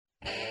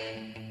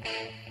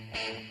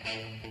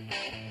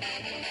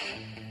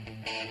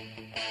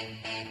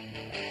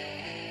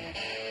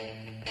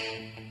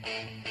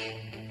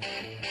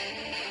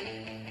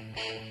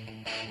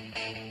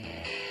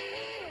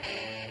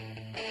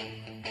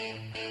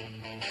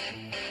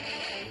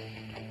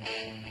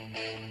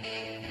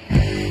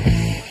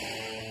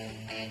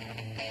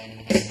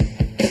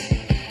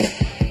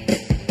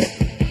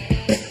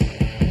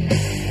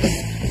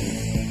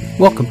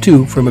Welcome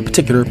to From a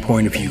Particular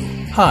Point of View.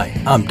 Hi,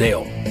 I'm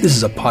Dale. This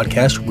is a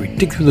podcast where we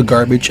dig through the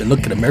garbage and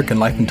look at American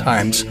life and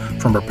times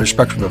from a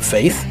perspective of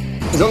faith.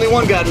 There's only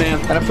one God,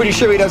 man, and I'm pretty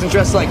sure he doesn't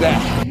dress like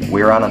that.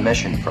 We're on a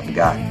mission from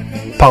God.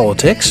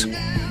 Politics.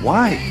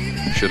 Why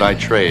should I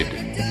trade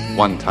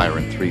one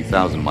tyrant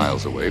 3,000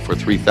 miles away for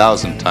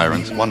 3,000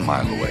 tyrants 1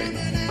 mile away?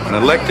 An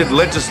elected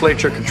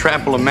legislature can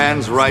trample a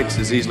man's rights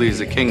as easily as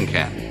a king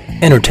can.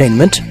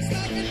 Entertainment.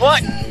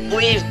 What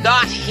we've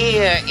got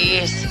here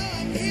is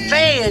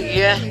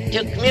failure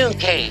to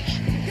communicate.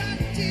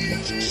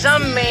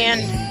 Some men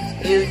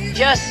you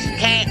just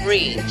can't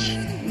reach.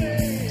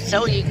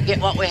 So you get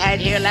what we had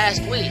here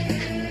last week,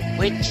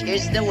 which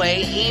is the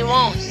way he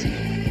wants it.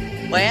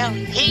 Well,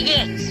 he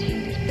gets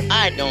it.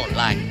 I don't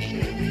like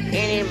it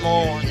any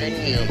more than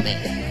you,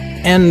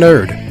 man. And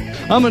nerd.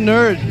 I'm a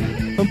nerd.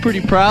 I'm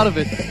pretty proud of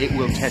it. It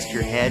will test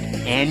your head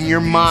and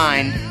your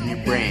mind and your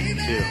brain,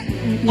 too.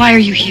 Why are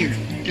you here?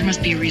 There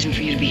must be a reason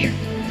for you to be here.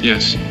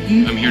 Yes,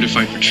 I'm here to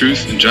fight for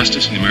truth and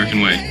justice in the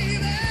American way.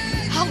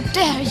 How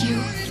dare you?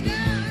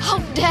 How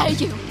dare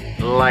you?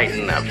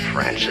 Lighten up,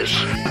 Francis.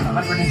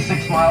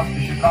 106 miles to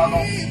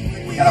Chicago.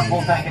 We got a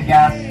full tank of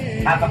gas,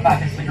 half a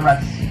pack of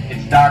cigarettes.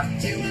 It's dark,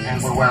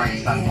 and we're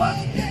wearing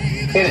sunglasses.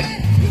 Hit it.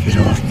 Get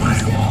off my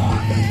lawn.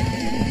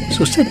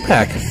 So sit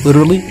back,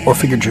 literally or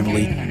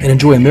figuratively, and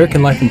enjoy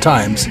American life and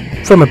times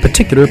from a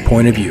particular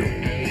point of view.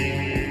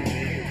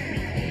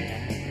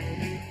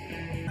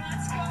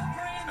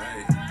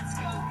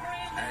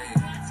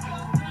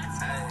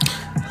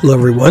 Hello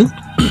everyone.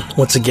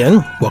 Once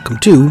again, welcome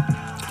to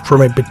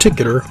From a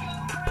Particular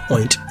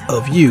Point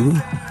of View.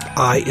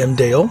 I am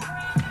Dale.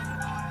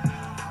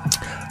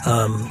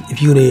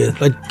 If you need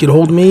to get a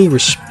hold of me,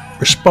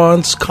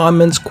 response,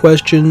 comments,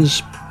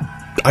 questions,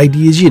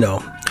 ideas,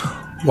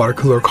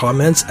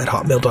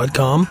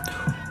 watercoolercomments@hotmail.com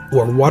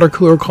or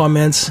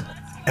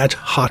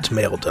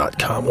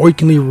watercoolercomments@hotmail.com. Or you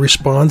can leave a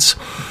response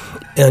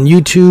on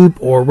YouTube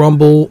or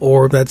Rumble,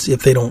 or that's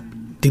if they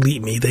don't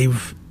delete me.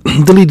 They've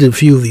deleted a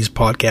few of these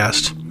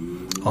podcasts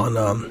on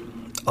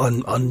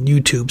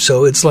YouTube,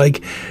 so it's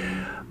like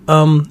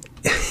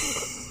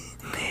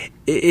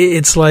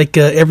it's like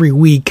every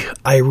week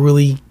I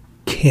really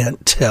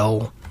can't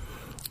tell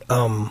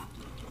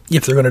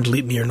if they're going to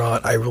delete me or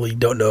not. I really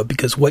don't know,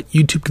 because what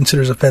YouTube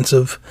considers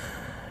offensive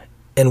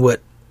and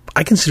what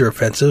I consider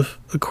offensive,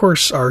 of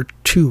course, are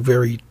two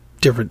very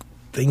different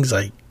things,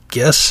 I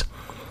guess.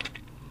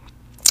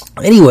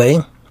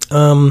 Anyway,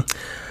 once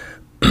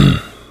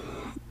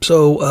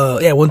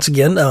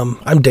again,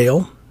 I'm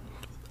Dale.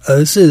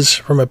 This is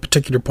From a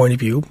Particular Point of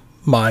View,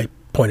 my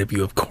point of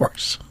view, of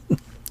course.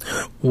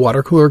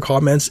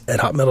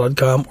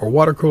 watercoolercomments@hotmail.com or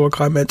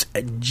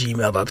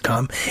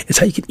watercoolercomments@gmail.com. It's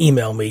how you can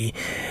email me.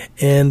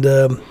 And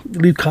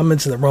leave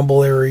comments in the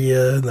Rumble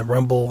area, in the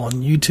Rumble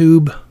on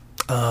YouTube.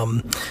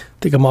 I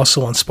think I'm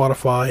also on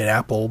Spotify and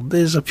Apple.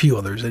 There's a few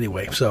others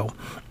anyway. So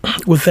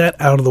with that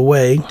out of the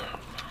way,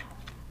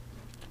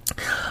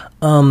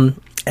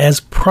 as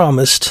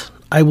promised,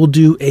 I will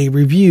do a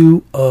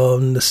review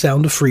on The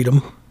Sound of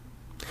Freedom.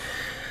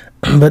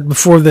 But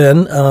before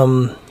then,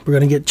 we're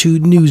going to get to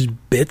news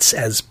bits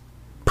as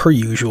per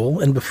usual.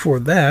 And before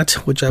that,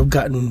 which I've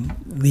gotten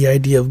the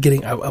idea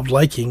of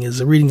liking,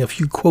 is reading a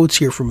few quotes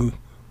here from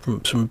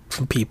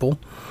people.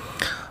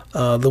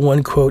 The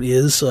one quote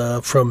is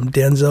from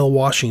Denzel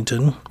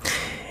Washington.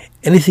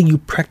 Anything you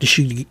practice,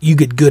 you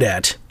get good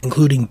at,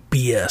 including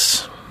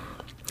BS.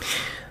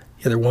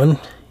 The other one,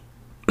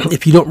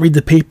 if you don't read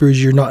the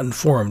papers, you're not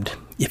informed.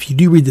 If you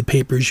do read the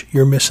papers,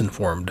 you're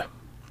misinformed.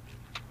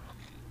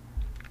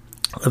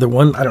 Other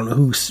one, I don't know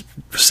who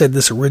said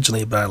this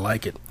originally, but I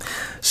like it.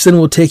 Sin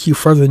will take you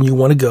further than you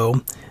want to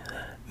go,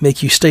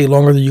 make you stay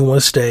longer than you want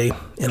to stay,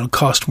 and it'll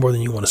cost more than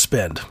you want to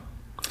spend.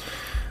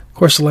 Of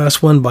course, the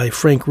last one by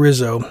Frank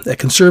Rizzo. A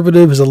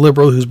conservative is a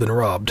liberal who's been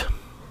robbed.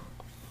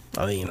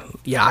 I mean,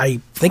 yeah, I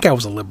think I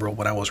was a liberal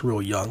when I was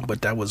real young,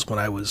 but that was when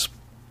I was,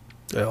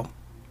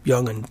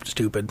 young and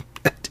stupid.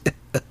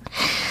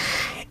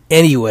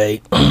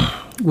 Anyway,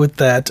 with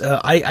that,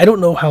 I don't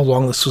know how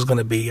long this was going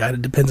to be.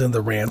 It depends on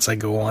the rants I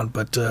go on,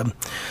 but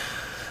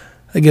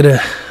it's going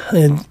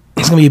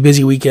to be a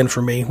busy weekend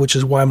for me, which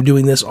is why I'm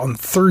doing this on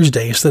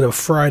Thursday instead of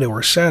Friday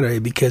or Saturday,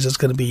 because it's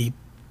going to be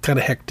kind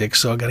of hectic,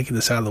 so I got to get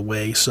this out of the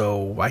way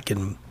so I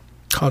can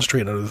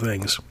concentrate on other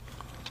things.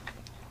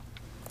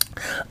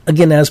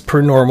 Again, as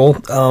per normal,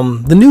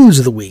 the news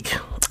of the week.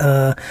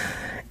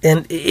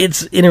 And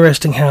it's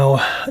interesting how,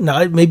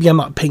 now maybe I'm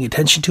not paying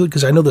attention to it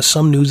because I know there's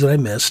some news that I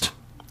missed.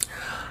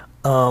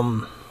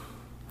 I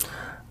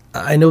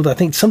know that I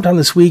think sometime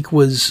this week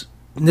was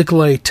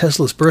Nikola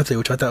Tesla's birthday,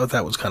 which I thought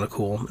that was kind of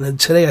cool. And then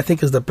today I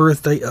think is the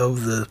birthday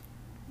of the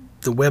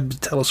Webb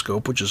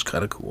telescope, which is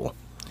kind of cool.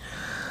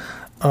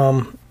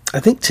 I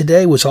think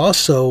today was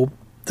also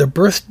the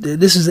birthday.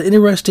 This is an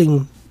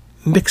interesting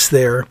mix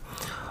there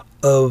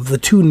of the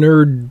two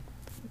nerd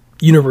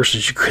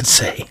universes, you could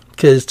say,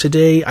 because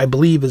today I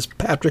believe is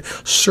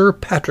Sir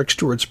Patrick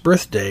Stewart's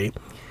birthday,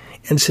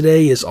 and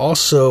today is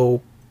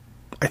also,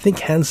 I think,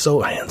 Han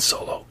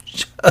Solo.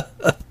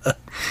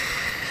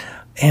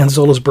 Han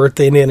Solo's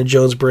birthday, Indiana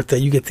Jones' birthday.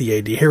 You get the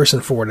idea.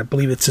 Harrison Ford, I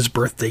believe it's his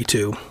birthday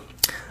too.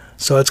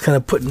 So it's kind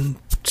of putting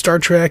Star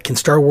Trek and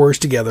Star Wars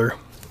together,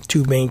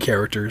 two main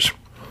characters.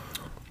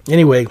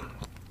 Anyway,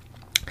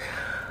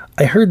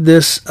 I heard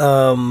this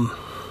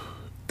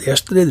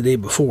yesterday, the day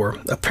before.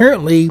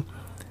 Apparently,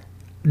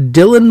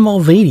 Dylan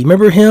Mulvaney,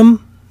 remember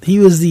him? He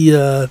was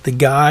the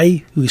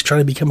guy who was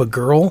trying to become a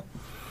girl.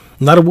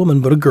 Not a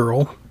woman, but a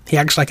girl. He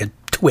acts like a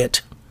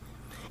twit.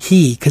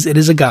 Because it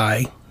is a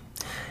guy.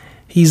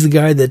 He's the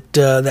guy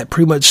that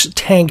pretty much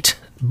tanked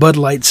Bud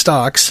Light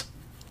stocks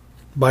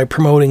by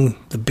promoting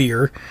the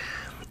beer.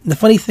 And the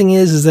funny thing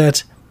is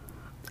that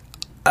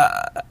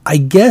I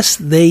guess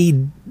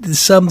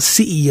some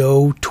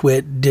CEO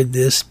twit did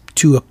this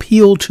to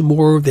appeal to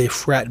more of the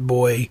frat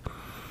boy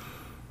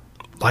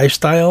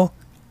lifestyle.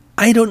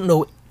 I don't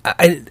know.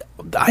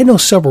 I know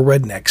several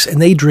rednecks,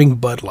 and they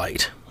drink Bud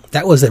Light.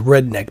 That was a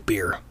redneck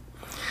beer.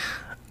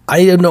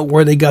 I don't know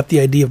where they got the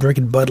idea of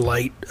drinking Bud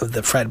Light, of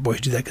the frat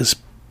boys do that, because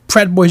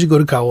frat boys who go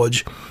to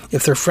college,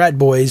 if they're frat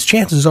boys,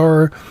 chances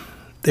are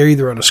they're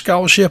either on a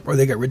scholarship or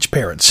they got rich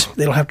parents.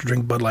 They don't have to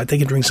drink Bud Light. They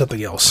can drink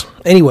something else.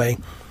 Anyway,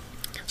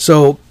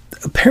 so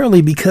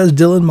apparently because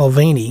Dylan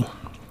Mulvaney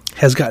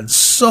has gotten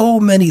so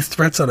many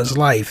threats on his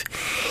life,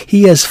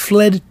 he has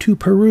fled to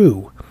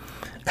Peru.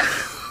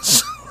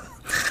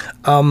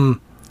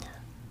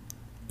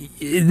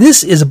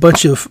 This is a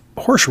bunch of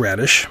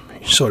horseradish,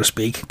 so to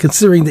speak,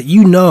 considering that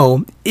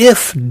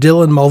if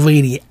Dylan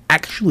Mulvaney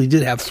actually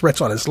did have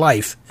threats on his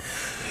life,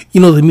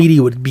 the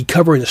media would be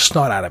covering the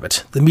snot out of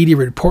it. The media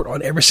would report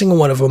on every single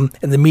one of them,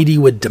 and the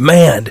media would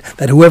demand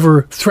that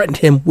whoever threatened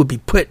him would be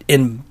put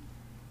in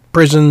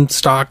prison,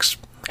 stocks,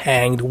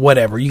 hanged,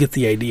 whatever. You get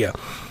the idea.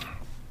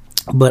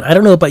 But I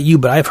don't know about you,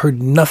 but I've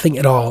heard nothing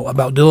at all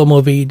about Dylan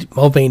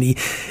Mulvaney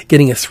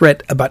getting a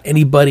threat about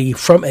anybody,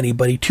 from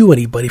anybody, to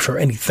anybody, for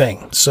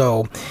anything.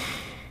 So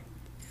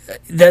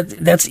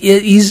that's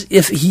it.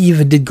 If he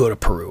even did go to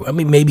Peru. I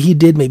mean, maybe he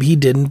did, maybe he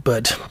didn't.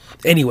 But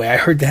anyway, I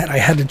heard that. I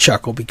had to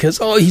chuckle because,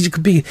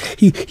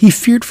 he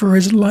feared for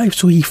his life,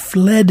 so he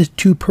fled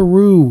to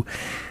Peru.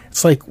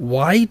 It's like,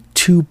 why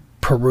to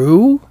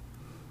Peru?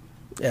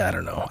 Yeah, I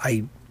don't know.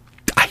 I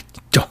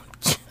don't.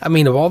 I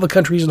mean, of all the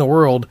countries in the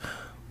world,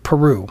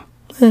 Peru.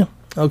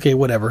 Okay,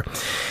 whatever.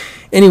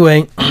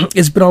 Anyway,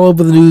 it's been all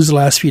over the news the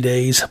last few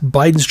days.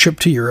 Biden's trip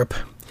to Europe.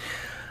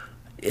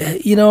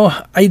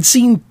 I'd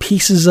seen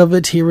pieces of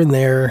it here and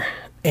there,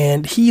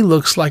 and he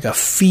looks like a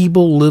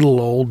feeble little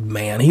old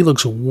man. He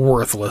looks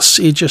worthless.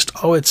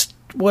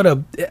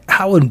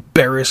 How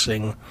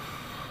embarrassing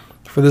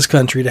for this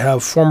country to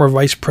have former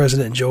Vice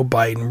President Joe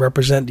Biden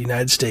represent the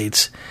United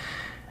States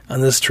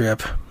on this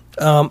trip.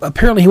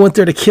 Apparently he went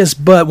there to kiss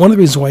butt. One of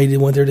the reasons why he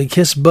went there to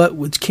kiss butt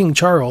with King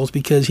Charles,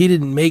 because he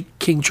didn't make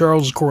King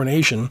Charles'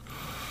 coronation.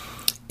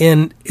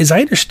 And as I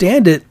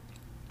understand it,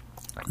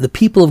 the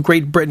people of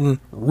Great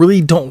Britain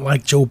really don't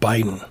like Joe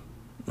Biden.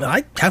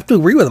 I have to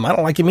agree with him. I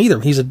don't like him either.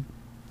 Anyway,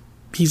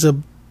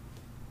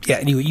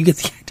 you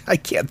get I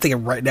can't think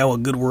of right now a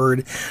good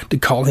word to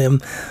call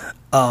him.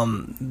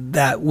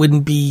 That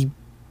wouldn't be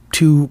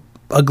too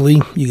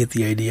ugly. You get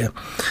the idea.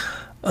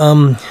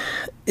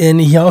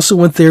 And he also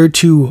went there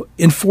to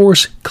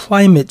enforce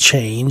climate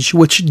change,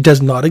 which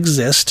does not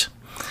exist.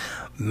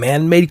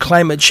 Man-made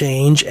climate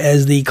change,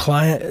 as the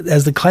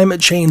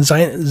climate change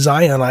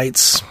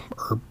Zionites,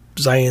 or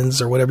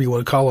Zions, or whatever you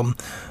want to call them,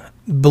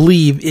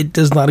 believe it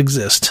does not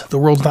exist. The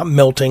world's not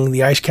melting.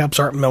 The ice caps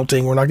aren't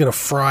melting. We're not going to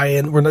fry,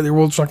 and the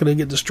world's not going to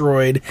get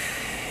destroyed.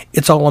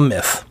 It's all a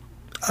myth.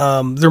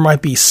 There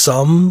might be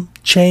some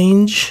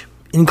change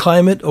in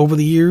climate over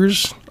the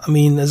years. I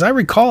mean, as I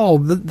recall,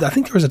 I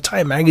think there was a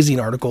Time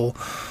magazine article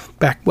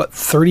back,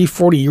 30,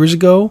 40 years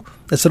ago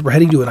that said we're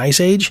heading to an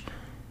ice age,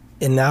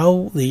 and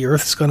now the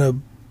Earth's going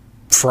to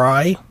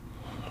fry.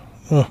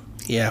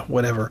 Yeah,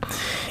 whatever.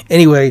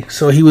 Anyway,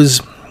 so he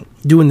was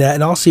doing that,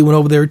 and also he went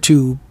over there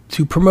to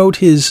promote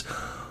his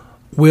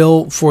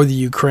will for the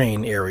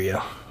Ukraine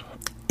area.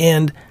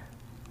 And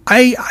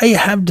I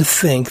have to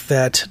think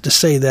that, to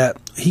say that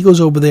he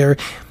goes over there,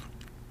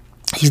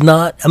 he's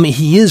not,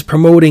 he is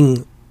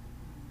promoting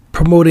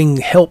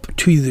help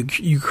to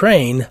the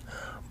Ukraine,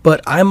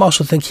 but I'm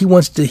also think he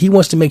wants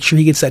to make sure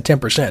he gets that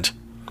 10%.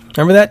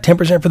 Remember that?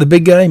 10% for the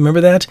big guy?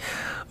 Remember that?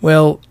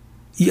 Well,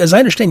 as I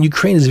understand,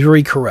 Ukraine is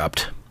very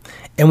corrupt.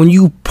 And when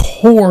you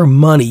pour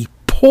money,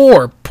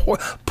 pour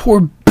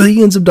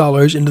billions of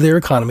dollars into their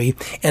economy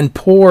and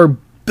pour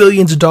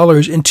billions of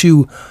dollars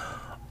into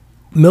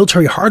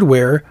military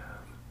hardware,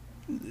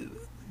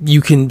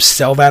 you can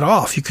sell that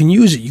off. You can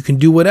use it. You can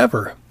do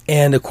whatever.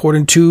 And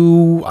according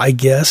to, I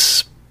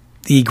guess,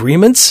 the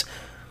agreements,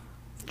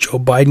 Joe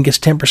Biden gets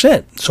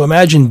 10%. So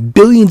imagine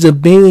billions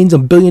and billions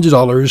and billions of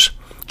dollars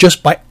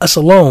just by us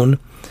alone,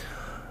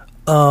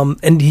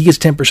 and he gets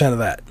 10% of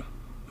that.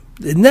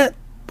 Isn't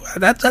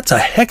that's a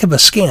heck of a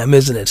scam,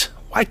 isn't it?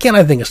 Why can't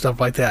I think of stuff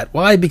like that?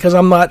 Why? Because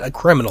I'm not a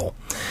criminal.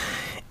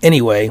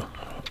 Anyway,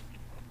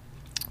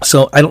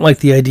 so I don't like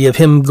the idea of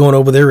him going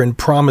over there and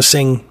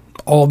promising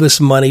all this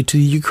money to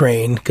the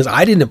Ukraine, because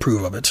I didn't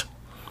approve of it.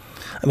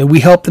 I mean, we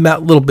helped them out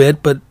a little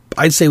bit, but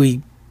I'd say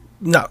we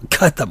not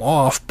cut them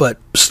off, but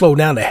slow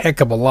down a heck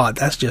of a lot.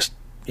 That's just,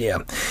 yeah.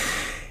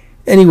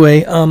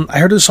 Anyway, I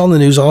heard this on the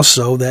news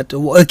also that,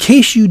 in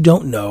case you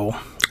don't know,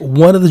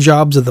 one of the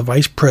jobs of the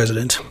vice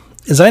president,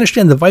 as I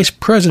understand, the vice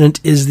president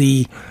is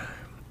the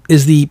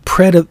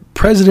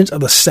president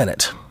of the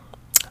Senate.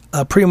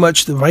 Pretty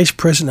much the vice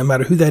president, no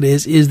matter who that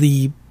is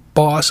the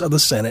boss of the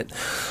Senate.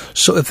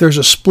 So if there's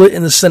a split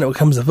in the Senate when it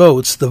comes to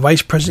votes, the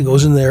vice president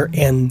goes in there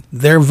and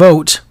their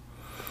vote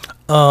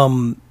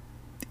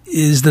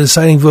is the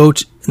deciding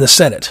vote in the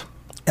Senate.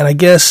 And I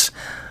guess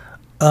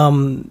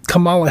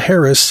Kamala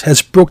Harris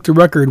has broke the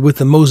record with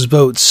the most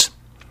votes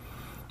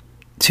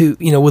with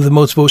the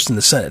most votes in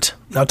the Senate.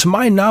 Now, to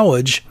my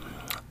knowledge,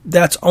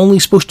 that's only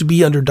supposed to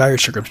be under dire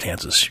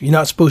circumstances. You're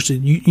not supposed to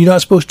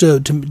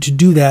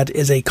do that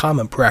as a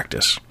common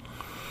practice.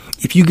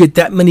 If you get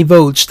that many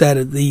votes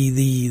that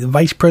the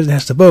vice president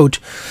has to vote,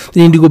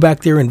 they need to go back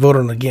there and vote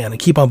on it again and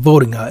keep on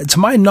voting. To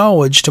my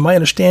knowledge, to my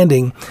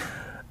understanding,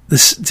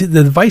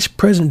 the vice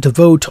president to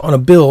vote on a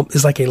bill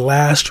is like a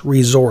last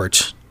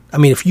resort. I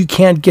mean, if you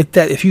can't get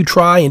that, if you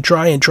try and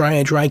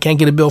can't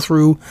get a bill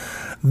through,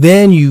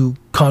 then you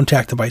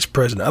contact the vice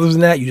president. Other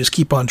than that, you just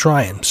keep on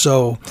trying.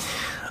 So,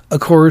 of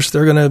course,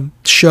 they're going to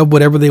shove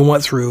whatever they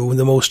want through,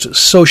 the most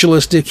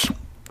socialistic,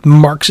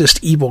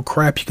 Marxist, evil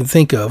crap you can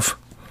think of.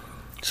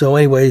 So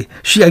anyway,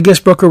 she, I guess,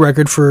 broke a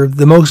record for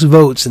the most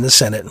votes in the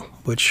Senate,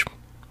 which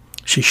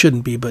she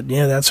shouldn't be, but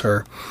yeah, that's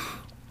her.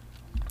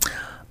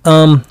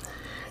 I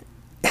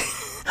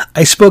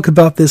spoke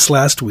about this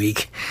last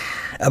week,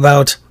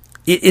 about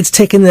it's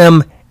taken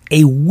them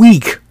a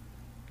week,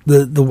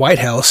 the White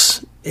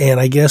House, and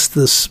I guess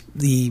the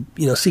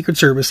Secret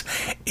Service,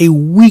 a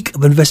week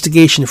of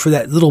investigation for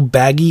that little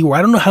baggie where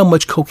I don't know how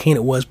much cocaine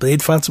it was, but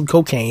they'd found some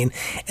cocaine,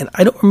 and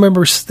I don't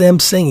remember them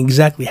saying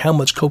exactly how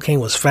much cocaine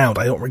was found.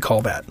 I don't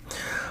recall that.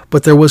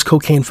 But there was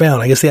cocaine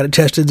found. I guess they had it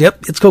tested.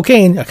 Yep, it's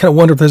cocaine. I kind of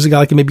wonder if there's a guy,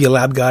 like maybe a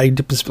lab guy,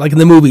 like in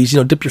the movies,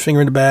 dip your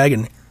finger in the bag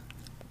and,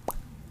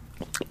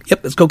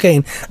 yep, it's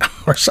cocaine.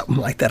 Or something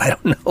like that. I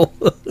don't know.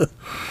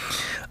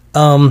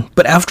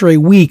 But after a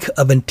week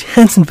of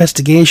intense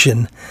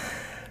investigation,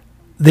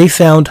 they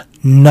found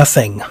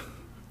nothing.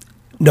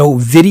 No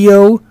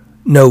video,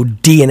 no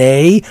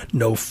DNA,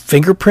 no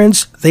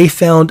fingerprints. They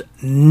found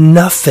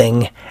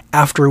nothing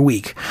after a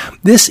week.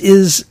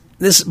 This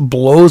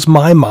blows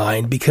my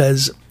mind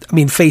because, I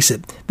mean, face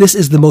it, this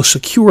is the most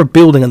secure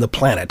building on the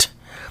planet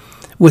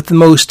with the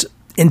most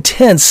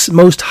intense,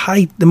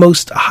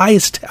 the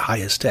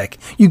highest tech.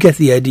 You get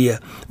the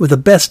idea, with the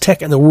best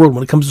tech in the world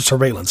when it comes to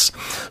surveillance.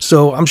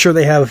 So I'm sure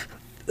they have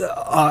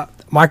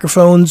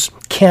microphones,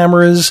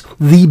 cameras,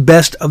 the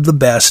best of the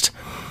best.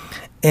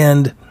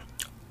 And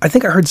I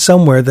think I heard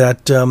somewhere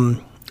that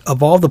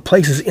of all the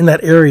places in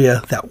that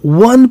area, that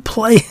one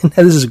place,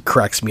 this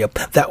cracks me up,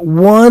 that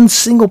one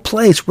single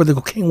place where the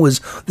cocaine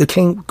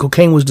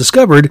was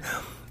discovered,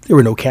 there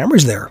were no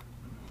cameras there.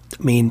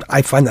 I mean,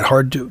 I find that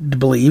hard to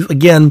believe.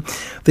 Again,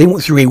 they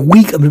went through a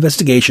week of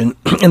investigation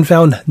and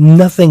found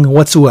nothing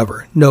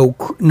whatsoever. No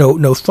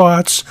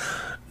thoughts,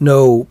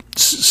 no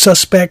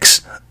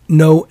suspects,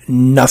 no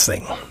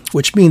nothing.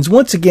 Which means,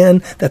 once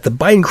again, that the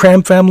Biden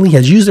crime family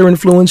has used their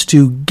influence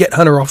to get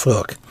Hunter off the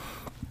hook.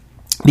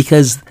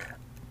 Because,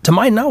 to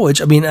my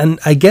knowledge, I mean, and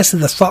I guess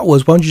the thought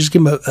was, why don't you just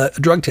give him a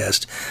drug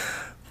test?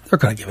 They're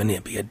going to give him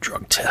a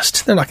drug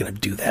test. They're not going to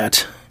do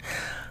that.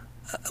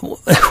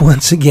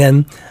 Once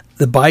again,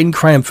 the Biden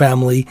crime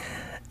family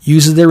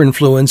uses their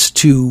influence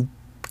to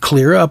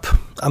clear up.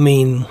 I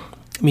mean,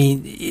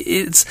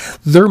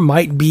 there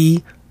might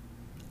be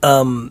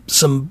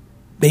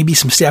maybe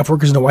some staff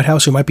workers in the White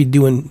House who might be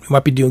doing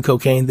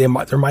cocaine. There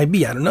might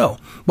be, I don't know.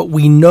 But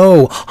we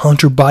know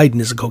Hunter Biden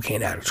is a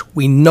cocaine addict.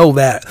 We know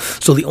that.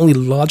 So the only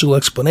logical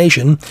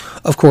explanation,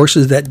 of course,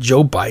 is that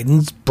Joe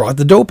Biden's brought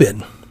the dope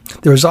in.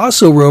 There's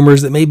also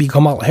rumors that maybe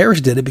Kamala Harris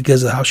did it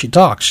because of how she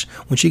talks.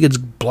 When she gets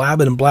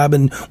blabbing,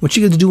 when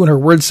she gets doing her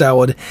word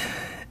salad,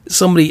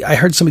 I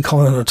heard somebody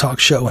calling on a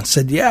talk show and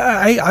said, "Yeah,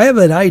 I have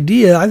an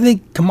idea. I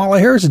think Kamala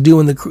Harris is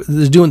doing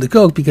the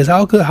coke because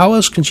how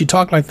else can she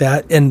talk like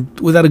that and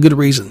without a good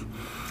reason?"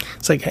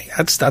 It's like, hey,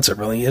 that's a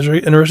really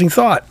interesting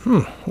thought.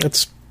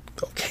 That's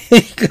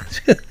okay.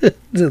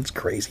 That's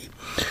crazy.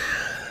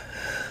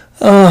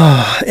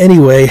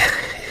 Anyway,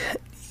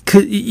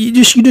 you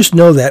just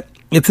know that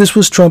if this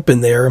was Trump in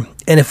there,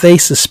 and if they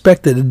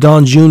suspected that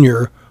Don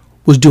Jr.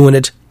 was doing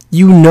it,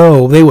 they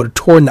would have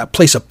torn that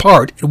place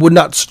apart and would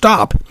not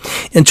stop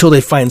until they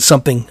find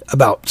something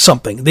about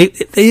something.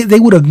 They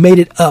would have made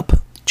it up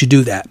to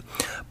do that.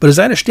 But as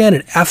I understand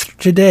it, after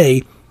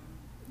today,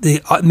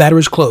 the matter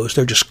is closed.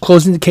 They're just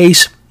closing the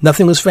case.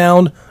 Nothing was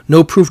found.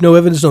 No proof, no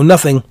evidence, no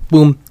nothing.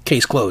 Boom,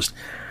 case closed.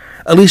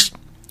 At least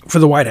for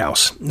the White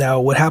House. Now,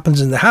 what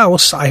happens in the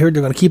House, I heard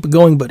they're going to keep it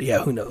going, but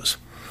yeah, who knows.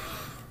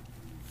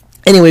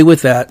 Anyway,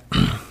 with that,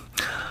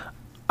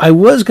 I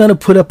was going to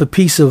put up a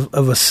piece of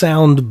a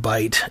sound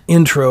bite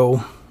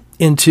intro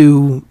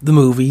into the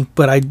movie,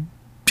 but I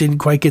didn't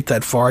quite get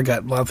that far. I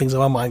got a lot of things on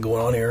my mind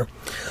going on here.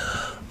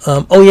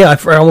 Oh yeah,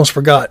 I almost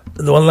forgot.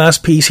 The one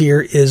last piece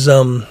here is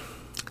I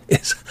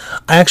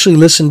actually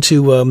listened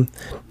to.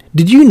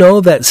 Did you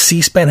know that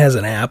C-SPAN has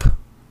an app?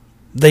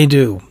 They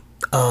do.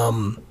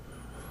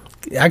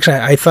 Actually,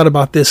 I thought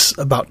about this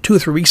about 2 or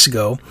 3 weeks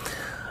ago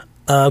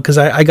because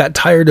I got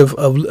tired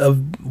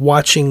of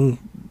watching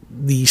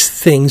these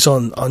things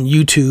on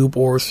YouTube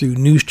or through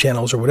news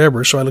channels or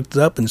whatever. So I looked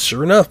it up, and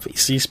sure enough,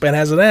 C-SPAN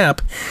has an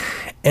app.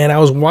 And I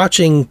was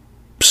watching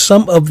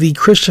some of the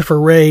Christopher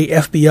Wray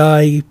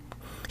FBI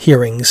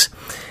hearings,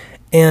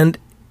 and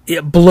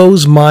it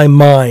blows my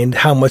mind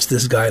how much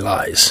this guy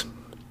lies.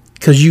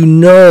 Because you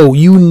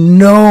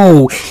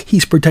know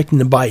he's protecting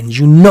the Bidens.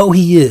 You know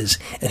he is.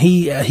 And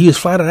he was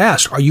flat out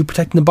asked, are you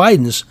protecting the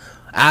Bidens?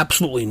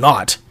 Absolutely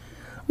not.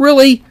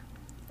 Really?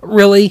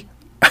 Really?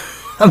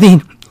 I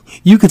mean,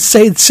 you could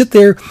sit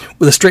there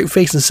with a straight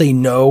face and say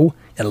no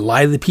and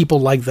lie to the people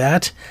like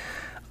that.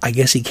 I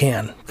guess he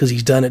can, because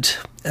he's done it.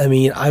 I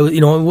mean,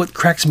 what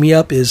cracks me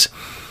up is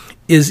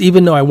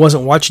even though I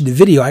wasn't watching the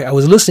video, I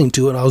was listening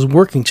to it, and I was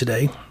working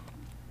today,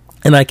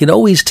 and I could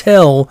always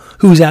tell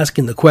who's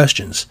asking the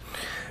questions,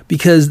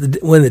 because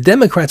when the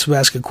Democrats would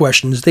ask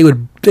questions, they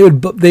would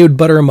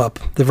butter him up.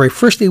 The very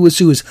first thing they would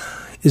do is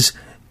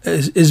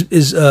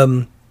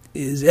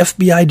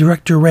FBI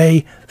Director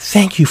Wray,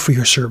 thank you for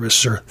your service,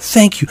 sir.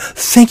 Thank you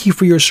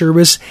for your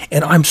service,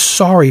 and I'm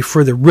sorry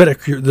for the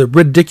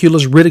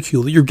ridiculous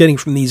ridicule that you're getting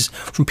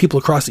from people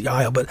across the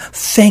aisle. But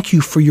thank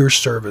you for your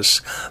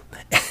service.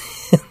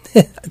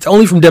 It's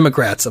only from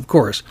Democrats, of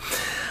course.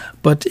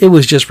 But it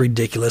was just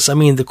ridiculous. I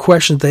mean, the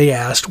questions they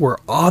asked were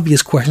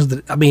obvious questions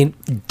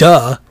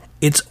that,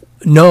 it's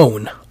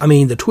known. I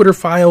mean, the Twitter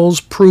files,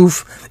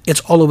 proof,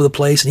 it's all over the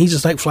place. And he's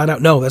just like flat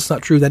out, no, that's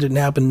not true. That didn't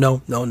happen.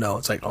 No.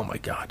 It's like, oh my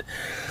God.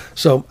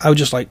 So I was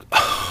just like,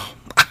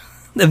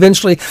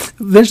 eventually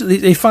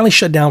they finally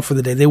shut down for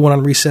the day. They went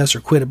on recess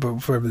or quit it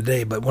for the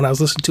day. But when I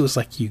was listening to it, it's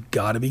like, you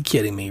gotta be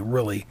kidding me.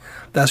 Really?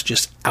 That's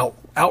just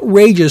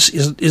outrageous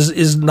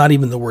is not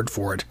even the word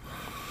for it.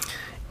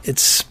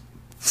 It's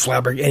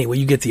flabbergasted. Anyway,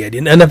 you get the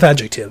idea. Enough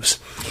adjectives.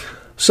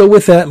 So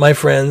with that, my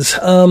friends,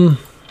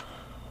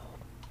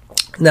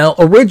 now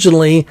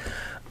originally,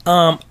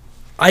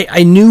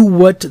 I knew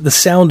what the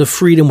Sound of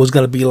Freedom was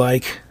going to be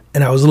like,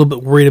 and I was a little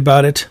bit worried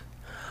about it.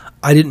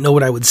 I didn't know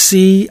what I would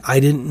see.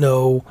 I didn't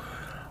know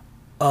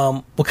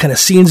what kind of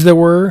scenes there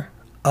were.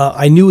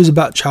 I knew it was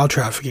about child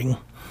trafficking.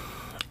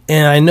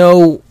 And I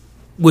know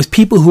with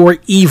people who are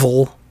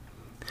evil,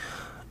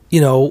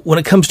 when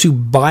it comes to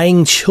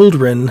buying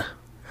children,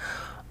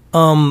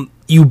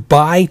 you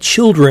buy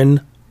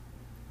children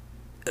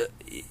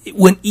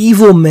when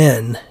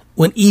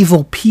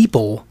evil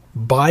people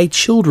buy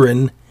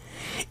children,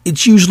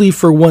 it's usually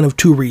for one of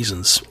two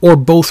reasons, or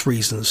both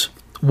reasons.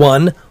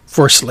 One,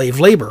 for slave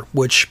labor,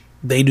 which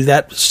they do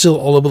that still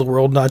all over the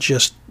world, not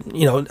just,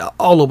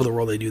 all over the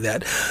world they do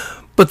that.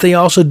 But they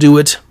also do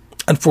it,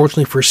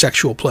 unfortunately, for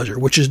sexual pleasure,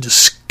 which is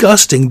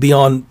disgusting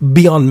beyond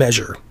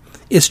measure.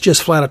 It's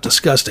just flat out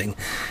disgusting.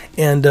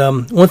 And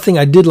one thing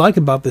I did like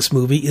about this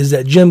movie is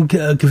that Jim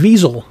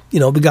Caviezel,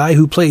 the guy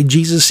who played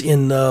Jesus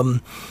in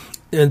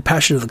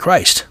Passion of the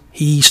Christ,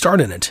 he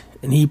starred in it.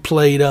 And he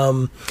played,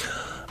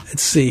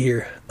 let's see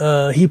here.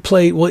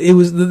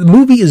 The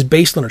movie is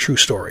based on a true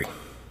story.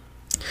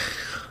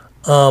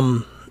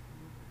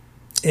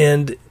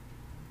 And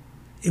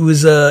it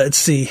was, let's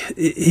see,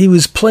 he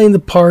was playing the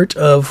part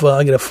of,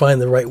 I gotta find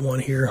the right one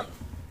here.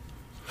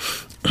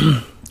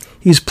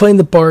 He's playing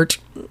the part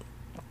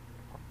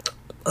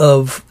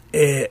of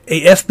a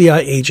FBI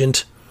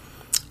agent,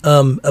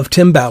 of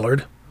Tim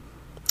Ballard.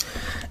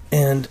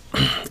 And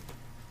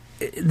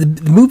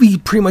the movie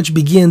pretty much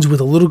begins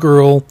with a little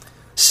girl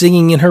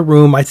singing in her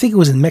room. I think it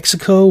was in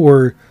Mexico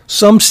or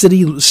some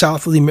city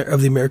south of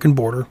the American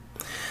border.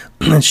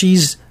 And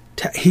she's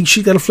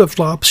got a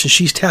flip-flops, and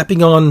she's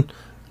tapping on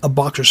a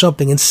box or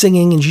something and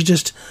singing, and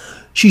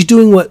she's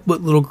doing what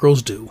little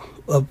girls do,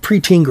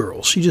 preteen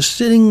girls. She's just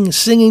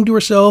singing to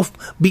herself,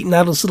 beating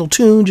out this little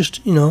tune,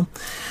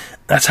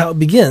 that's how it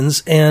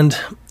begins. And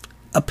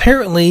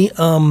apparently,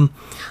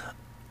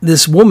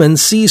 this woman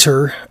sees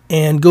her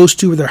and goes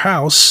to their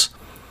house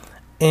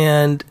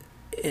and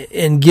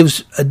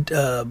gives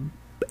a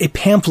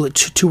pamphlet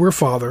to her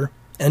father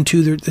and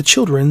to the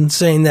children,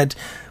 saying that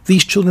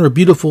these children are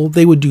beautiful.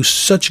 They would do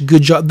such a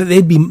good job.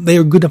 They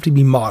are good enough to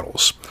be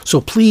models.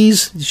 So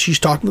please, she's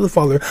talking to the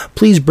father,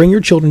 please bring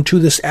your children to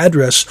this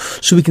address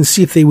so we can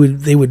see if they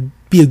would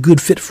be a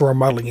good fit for our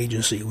modeling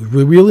agency.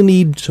 We really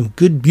need some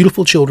good,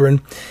 beautiful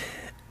children.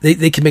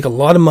 They can make a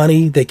lot of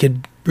money. They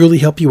could really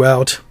help you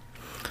out.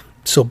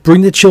 So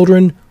bring the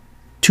children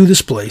to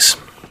this place.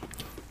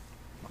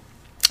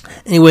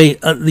 Anyway,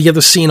 the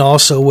other scene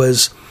also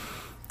was,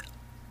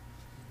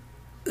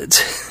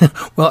 it's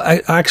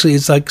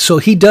like, so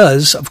he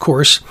does, of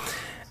course,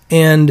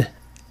 and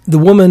the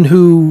woman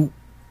who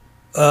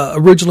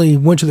originally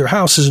went to their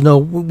house says, no,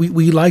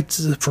 we like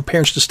for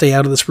parents to stay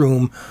out of this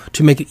room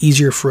to make it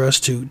easier for us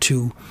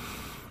to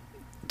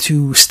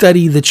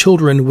study the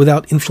children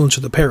without influence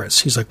of the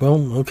parents. He's like,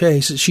 well, okay.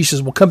 So she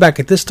says, we'll come back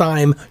at this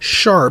time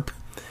sharp.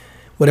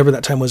 whatever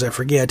that time was, I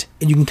forget,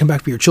 and you can come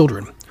back for your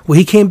children. Well,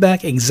 he came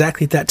back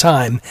exactly at that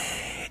time,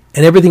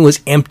 and everything was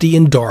empty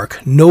and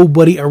dark.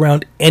 Nobody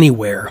around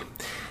anywhere.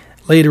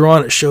 Later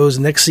on, it shows,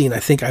 next scene,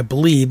 I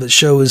believe, it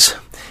shows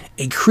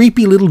a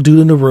creepy little dude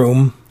in a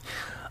room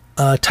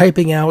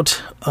typing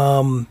out,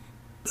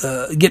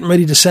 getting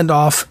ready to send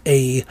off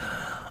a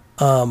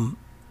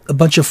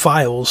bunch of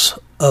files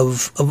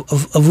of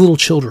little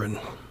children,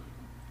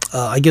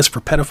 I guess for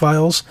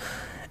pedophiles,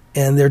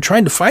 and they're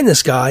trying to find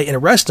this guy and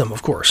arrest him,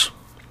 of course.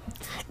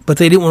 But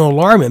they didn't want to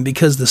alarm him,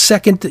 because the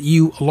second that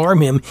you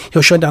alarm him,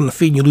 he'll shut down the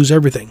feed and you lose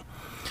everything.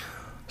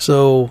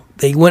 So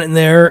they went in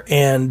there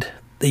and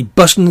they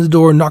busted in the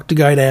door, knocked the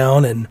guy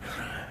down,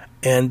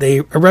 and they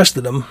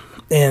arrested him.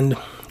 And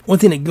one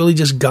thing that really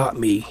just got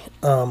me,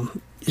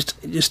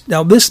 just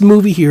now this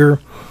movie here,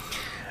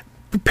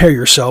 prepare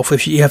yourself.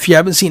 If you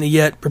haven't seen it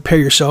yet, prepare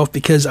yourself,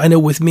 because I know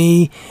with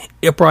me,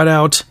 it brought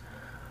out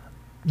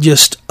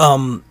just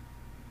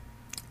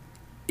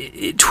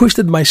it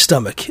twisted my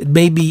stomach. It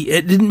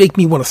didn't make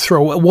me want to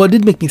throw. Well, it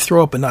did make me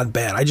throw up, but not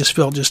bad. I just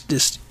felt just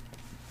this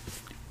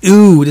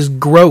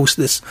gross,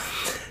 this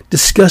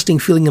disgusting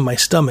feeling in my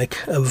stomach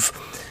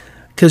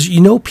because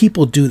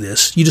people do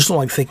this. You just don't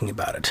like thinking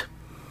about it.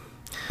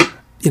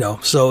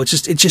 So it's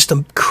just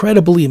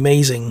incredibly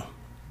amazing.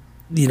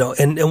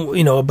 And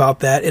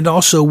about that, and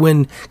also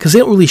because they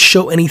don't really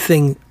show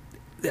anything.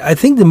 I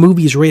think the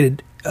movie is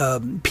rated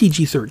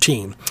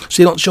PG-13,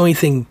 so they don't show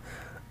anything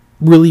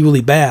really,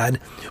 really bad,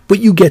 but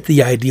you get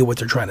the idea what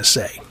they're trying to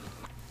say.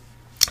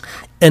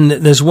 And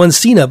there's one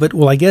scene of it.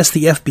 Well, I guess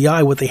the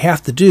FBI, what they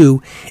have to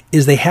do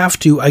is they have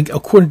to,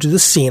 according to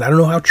this scene, I don't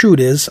know how true it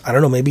is. I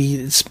don't know. Maybe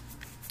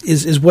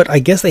is what I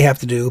guess they have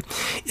to do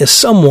is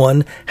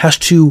someone has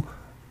to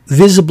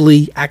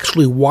visibly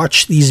actually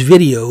watch these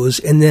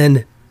videos and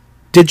then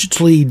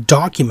digitally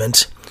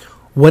document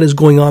what is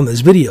going on in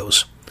those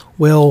videos.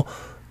 Well,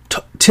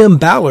 Tim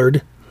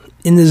Ballard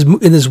in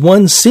this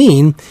one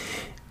scene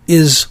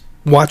is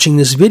watching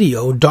this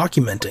video,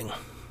 documenting.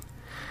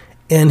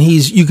 And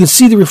you can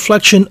see the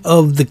reflection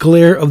of the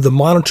glare of the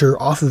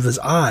monitor off of his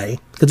eye,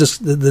 because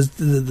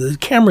the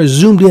camera is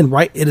zoomed in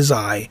right at his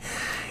eye.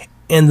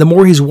 And the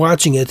more he's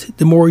watching it,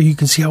 the more you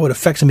can see how it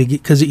affects him,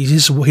 because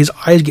his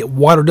eyes get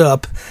watered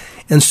up,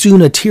 and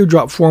soon a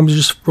teardrop forms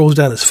and just rolls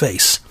down his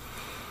face.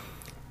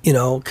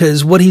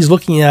 Because what he's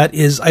looking at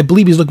is, I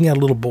believe he's looking at a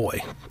little boy,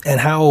 and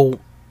how,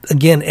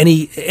 again,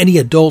 any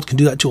adult can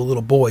do that to a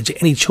little boy. To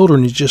any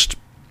children is just,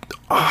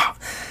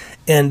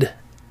 and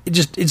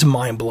it's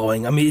mind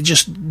blowing. I mean, it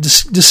just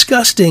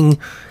disgusting.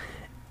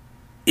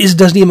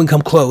 Doesn't even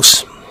come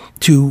close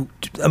to.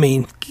 I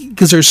mean,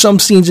 because there's some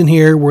scenes in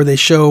here where they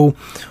show,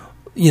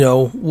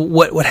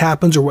 what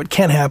happens or what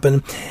can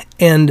happen,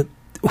 and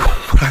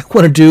what I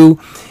want to do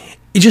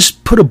is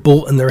just put a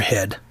bullet in their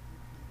head.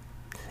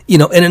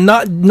 And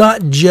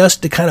not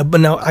just to kind of,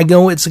 but now I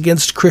know it's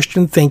against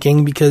Christian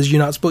thinking, because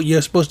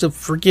you're supposed to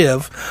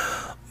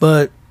forgive,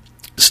 but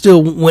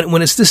still,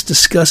 when it's this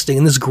disgusting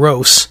and this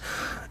gross,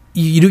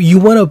 you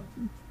want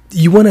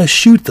to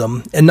shoot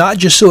them, and not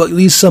just so it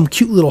leaves some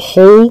cute little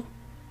hole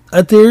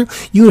out there.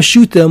 You want to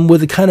shoot them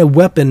with the kind of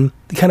weapon,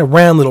 the kind of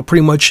round that'll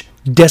pretty much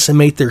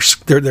decimate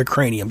their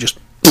cranium, just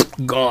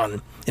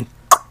gone, and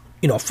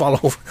fall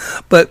over.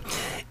 But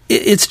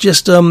it's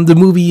just the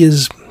movie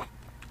is.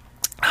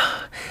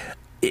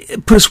 Put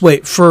it this way,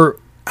 for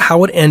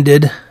how it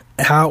ended,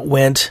 how it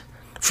went,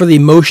 for the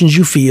emotions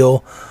you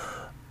feel,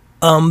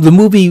 the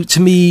movie to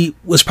me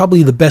was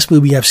probably the best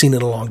movie I've seen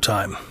in a long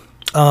time.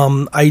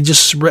 I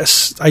just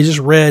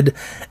read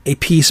a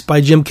piece by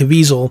Jim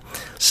Caviezel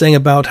saying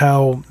about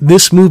how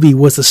this movie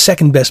was the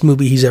second best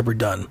movie he's ever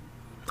done.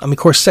 I mean, of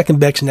course, second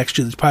best next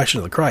to The Passion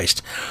of the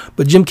Christ.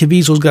 But Jim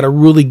Caviezel's got a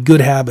really good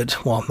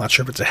habit, well, I'm not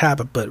sure if it's a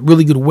habit, but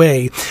really good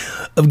way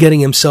of getting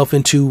himself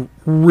into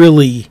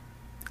really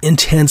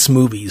intense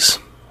movies.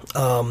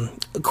 Of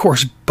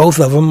course, both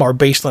of them are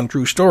based on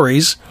true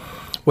stories.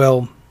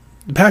 Well,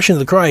 The Passion of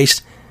the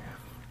Christ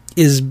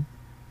is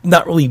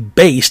not really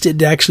based. It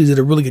actually did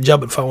a really good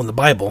job at following the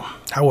Bible.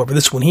 However,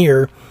 this one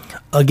here,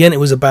 again, it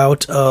was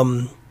about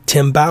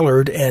Tim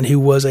Ballard, and who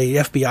was a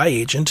FBI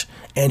agent,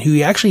 and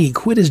who actually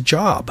quit his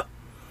job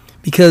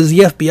because the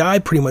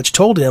FBI pretty much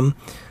told him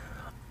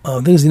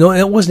things.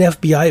 It wasn't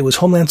FBI, it was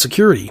Homeland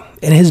Security,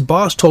 and his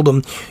boss told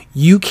him,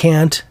 "You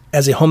can't,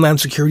 as a Homeland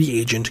Security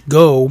agent,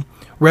 go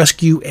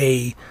rescue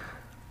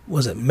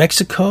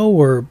Mexico,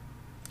 or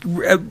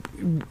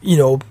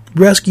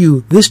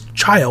rescue this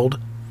child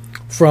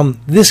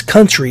from this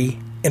country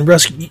and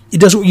rescue.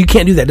 You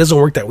can't do that. It doesn't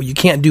work that way. You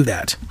can't do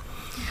that."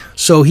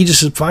 So he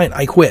just said, "Fine,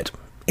 I quit."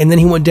 And then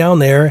he went down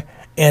there,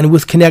 and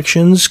with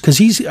connections, because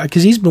he's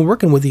been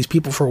working with these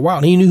people for a while,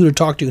 and he knew who to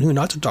talk to and who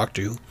not to talk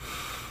to.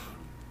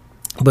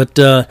 But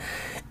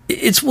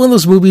it's one of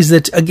those movies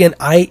that, again,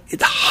 I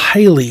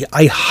highly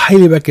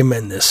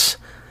recommend this.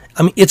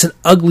 I mean, it's an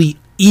ugly,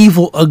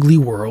 evil, ugly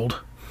world,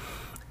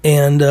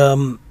 and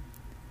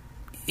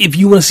if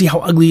you want to see how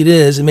ugly it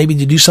is and maybe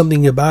to do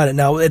something about it.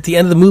 Now, at the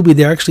end of the movie,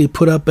 they actually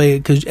put up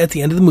because at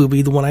the end of the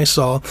movie, the one I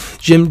saw,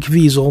 Jim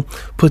Caviezel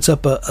puts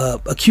up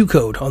a Q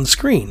code on the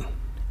screen.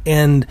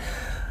 And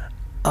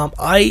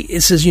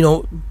it says,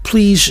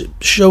 please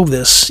show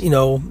this,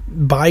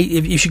 buy,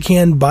 if you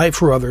can, buy it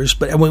for others,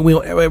 but we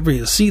don't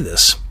ever see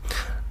this.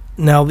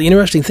 Now, the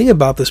interesting thing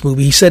about this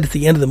movie, he said at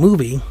the end of the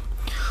movie,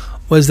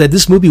 was that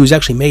this movie was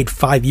actually made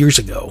 5 years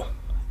ago.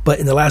 But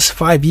in the last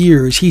 5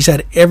 years, he's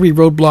had every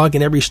roadblock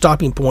and every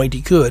stopping point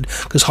he could,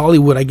 because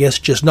Hollywood, I guess,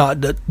 does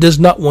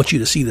not want you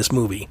to see this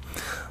movie.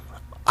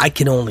 I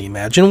can only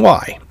imagine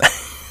why.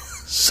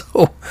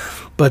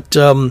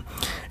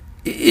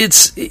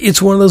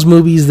 It's one of those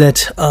movies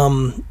that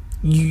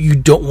you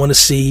don't want to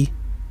see,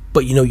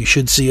 but you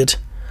should see it.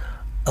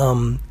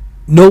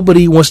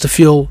 Nobody wants to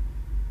feel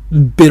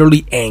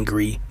bitterly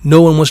angry.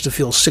 No one wants to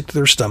feel sick to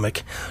their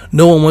stomach.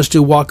 No one wants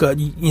to walk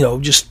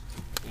just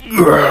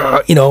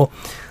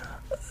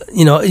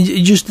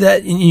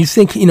that, and you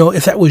think,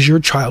 if that was your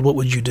child, what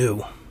would you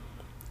do?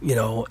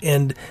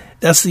 And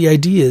that's the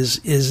idea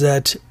is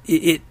that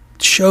it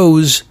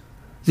shows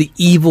the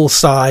evil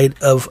side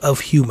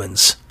of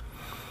humans.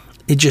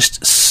 It's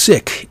just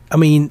sick. I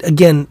mean,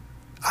 again,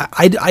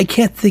 I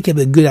can't think of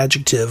a good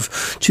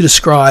adjective to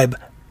describe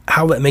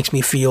how that makes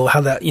me feel, how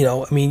that,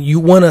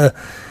 you want to,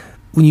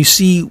 when you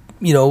see,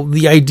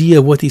 the idea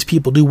of what these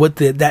people do, what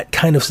that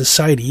kind of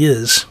society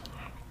is,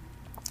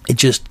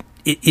 it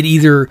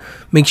either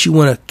makes you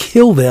want to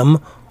kill them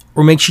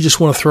or makes you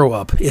just want to throw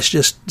up. It's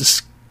just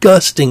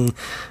disgusting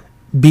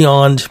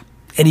beyond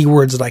any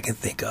words that I can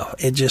think of.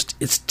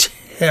 It's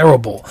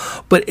terrible.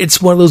 But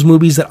it's one of those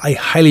movies that I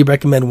highly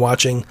recommend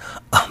watching.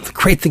 The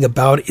great thing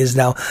about it is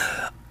now,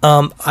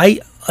 on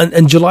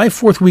July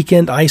 4th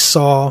weekend, I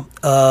saw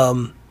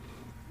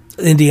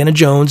Indiana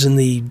Jones and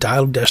the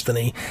Dial of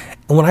Destiny.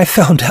 And what I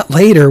found out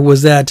later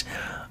was that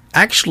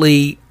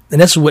actually, and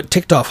this is what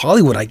ticked off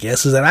Hollywood, I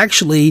guess, is that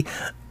actually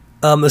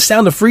The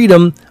Sound of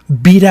Freedom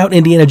beat out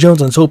Indiana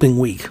Jones on its opening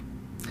week.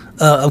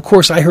 Of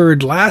course, I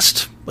heard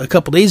a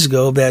couple days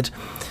ago that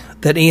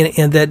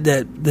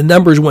the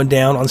numbers went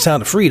down on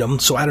Sound of Freedom,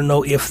 so I don't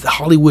know if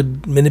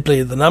Hollywood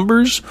manipulated the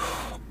numbers,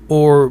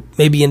 or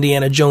maybe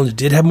Indiana Jones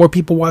did have more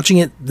people watching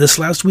it this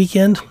last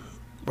weekend,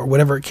 or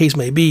whatever the case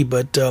may be,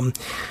 but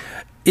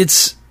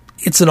it's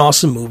an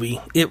awesome movie.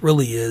 It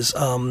really is.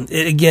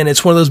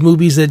 It's one of those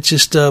movies that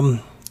just,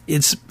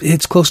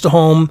 it's close to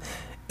home.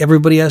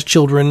 Everybody has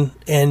children,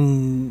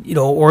 and,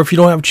 or if you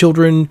don't have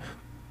children,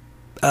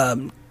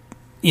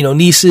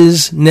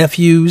 nieces,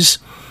 nephews.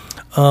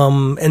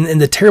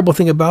 And the terrible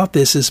thing about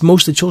this is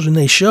most of the children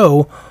they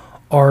show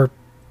are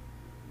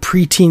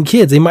preteen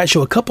kids. They might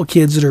show a couple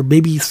kids that are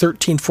maybe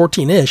 13,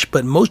 14-ish,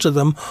 but most of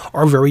them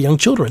are very young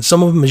children.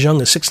 Some of them as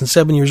young as 6 and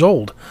 7 years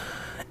old.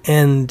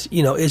 And,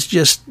 it's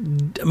just,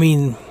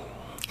 it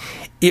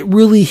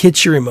really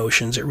hits your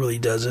emotions. It really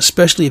does,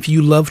 especially if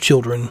you love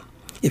children.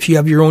 If you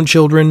have your own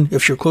children,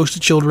 if you're close to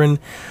children,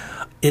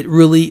 it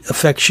really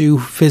affects you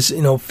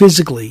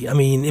physically,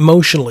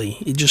 emotionally.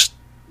 It just,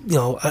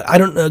 I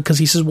don't know, because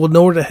he says, well,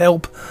 nowhere to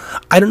help.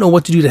 I don't know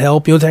what to do to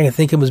help. The only thing I can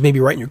think of was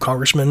maybe writing your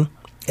congressman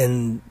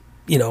and,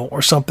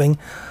 or something.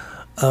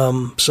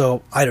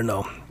 So I don't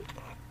know.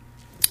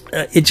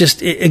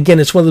 Again,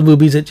 it's one of the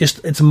movies that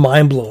it's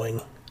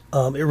mind-blowing.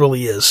 It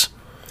really is.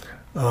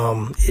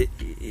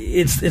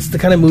 It's the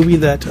kind of movie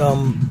that,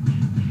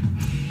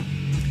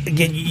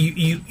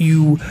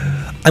 again,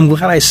 I'm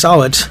glad I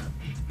saw it,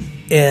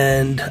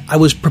 and I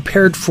was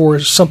prepared for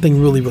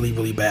something really, really,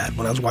 really bad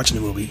when I was watching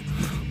the movie.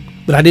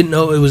 But I didn't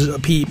know it was a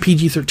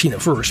PG-13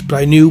 at first, but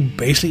I knew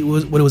basically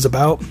what it was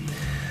about.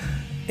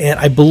 And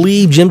I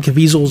believe Jim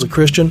Caviezel was a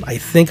Christian. I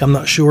think, I'm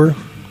not sure.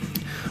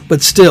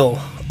 But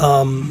still,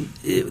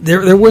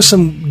 there were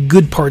some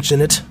good parts in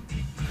it.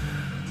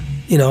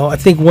 I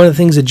think one of the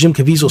things that Jim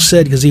Caviezel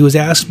said, because he was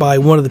asked by I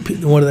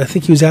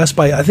think it was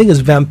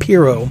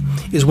Vampiro,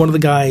 is one of the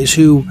guys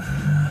who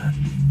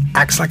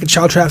acts like a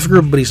child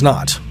trafficker, but he's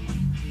not.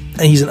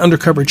 And he's an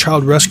undercover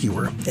child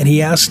rescuer. And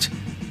he asked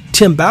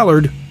Tim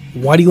Ballard,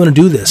 why do you want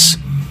to do this?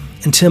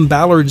 And Tim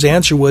Ballard's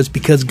answer was,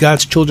 because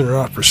God's children are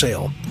not for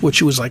sale,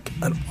 which was like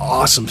an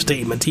awesome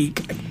statement.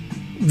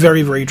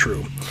 Very, very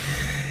true.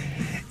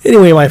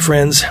 Anyway, my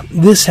friends,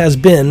 this has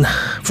been,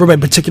 from my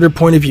particular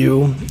point of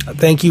view,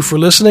 thank you for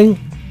listening.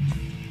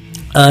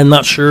 I'm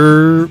not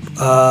sure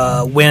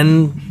what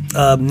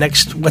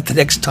the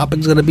next topic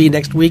is going to be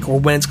next week, or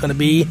when it's going to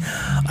be.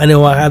 I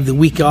know I have the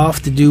week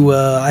off to do,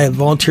 I have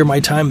volunteered my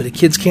time at a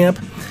kids camp,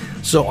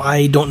 so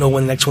I don't know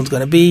when the next one's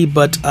going to be,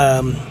 but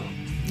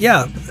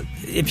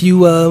if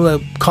you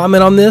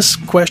comment on this,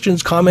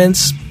 questions,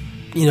 comments,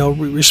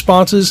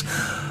 responses,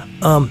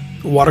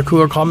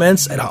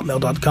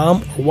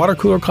 watercoolercomments@hotmail.com or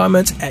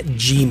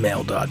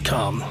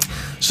watercoolercomments@gmail.com.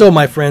 So,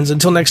 my friends,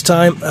 until next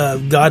time,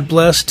 God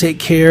bless, take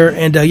care,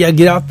 and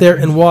get out there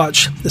and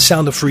watch The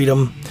Sound of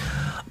Freedom.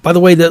 By the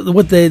way,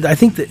 I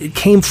think that it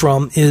came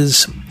from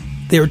is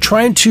they were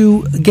trying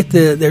to get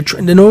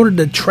in order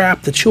to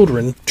trap the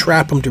children,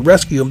 trap them, to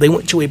rescue them. They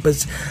went to an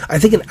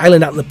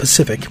island out in the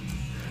Pacific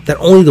that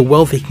only the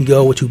wealthy can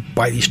go to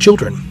buy these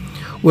children.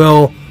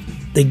 Well,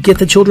 they get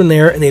the children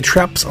there, and they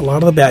traps a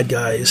lot of the bad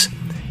guys,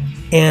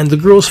 and the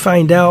girls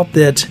find out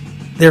that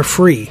they're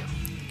free.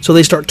 So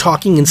they start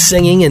talking and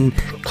singing and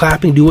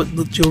clapping, do what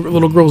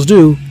little girls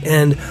do,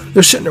 and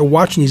they're sitting there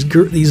watching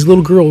these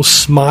little girls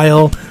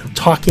smile,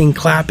 talking,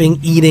 clapping,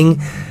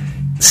 eating,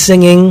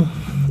 singing,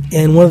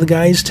 and one of the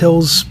guys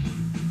tells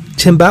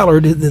Tim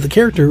Ballard, the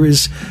character,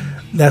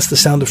 that's the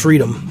sound of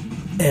freedom.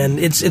 And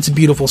it's a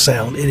beautiful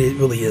sound. It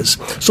really is.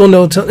 So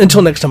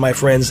until next time, my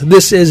friends,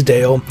 this is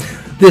Dale.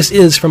 This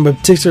is from a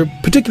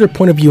particular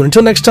point of view. And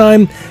until next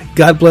time,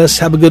 God bless,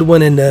 have a good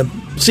one, and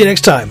see you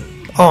next time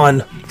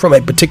on From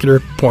a Particular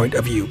Point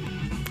of View.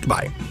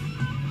 Goodbye.